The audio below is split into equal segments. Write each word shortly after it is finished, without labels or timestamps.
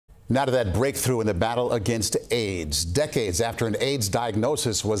Now to that breakthrough in the battle against AIDS. Decades after an AIDS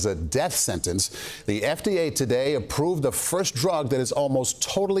diagnosis was a death sentence, the FDA today approved the first drug that is almost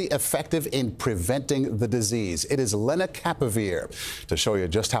totally effective in preventing the disease. It is lenacapavir. To show you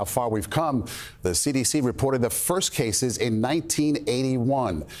just how far we've come, the CDC reported the first cases in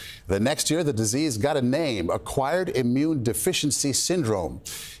 1981. The next year, the disease got a name, acquired immune deficiency syndrome.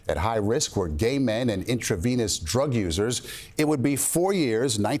 At high risk were gay men and intravenous drug users. It would be 4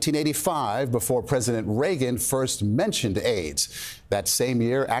 years, 1985, before President Reagan first mentioned AIDS. That same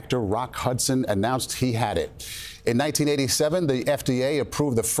year, actor Rock Hudson announced he had it. In 1987, the FDA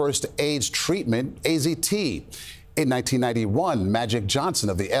approved the first AIDS treatment, AZT. In 1991, Magic Johnson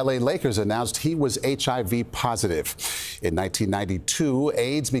of the LA Lakers announced he was HIV positive. In 1992,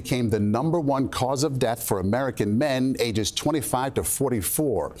 AIDS became the #1 cause of death for American men ages 25 to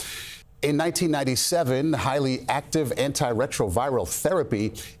 44. In 1997, highly active antiretroviral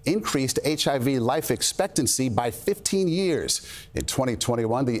therapy increased HIV life expectancy by 15 years. In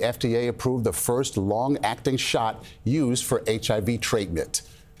 2021, the FDA approved the first long-acting shot used for HIV treatment.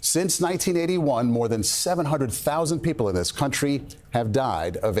 Since 1981, more than 700,000 people in this country have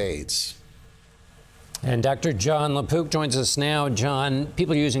died of AIDS. And Dr. Jon LaPook joins us now. John,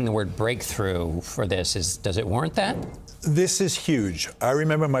 people are using the word breakthrough for this. Does it warrant that? This is huge. I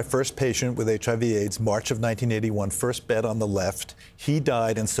remember my first patient with HIV/AIDS, March of 1981, first bed on the left. He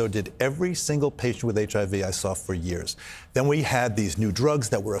died, and so did every single patient with HIV I saw for years. Then we had these new drugs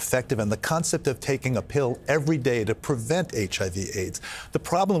that were effective, and the concept of taking a pill every day to prevent HIV/AIDS. The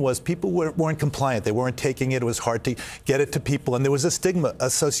problem was people weren't compliant. They weren't taking it. It was hard to get it to people, and there was a stigma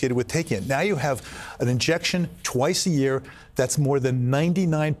associated with taking it. Now you have an injection twice a year that's more than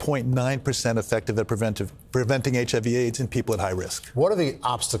 99.9% effective at preventing HIV/AIDS in people at high risk. What are the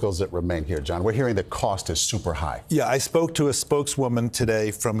obstacles that remain here, John? We're hearing the cost is super high. Yeah, I spoke to a spokeswoman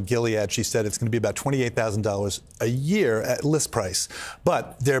today from Gilead. She said it's going to be about $28,000 a year at list price.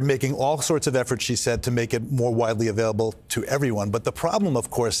 But they're making all sorts of efforts, she said, to make it more widely available to everyone. But the problem, of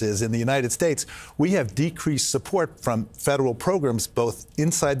course, is in the United States, we have decreased support from federal programs, both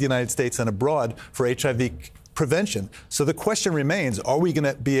inside the United States and abroad, for HIV prevention. So the question remains, are we going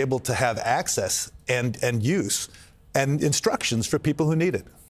to be able to have access and use and instructions for people who need it?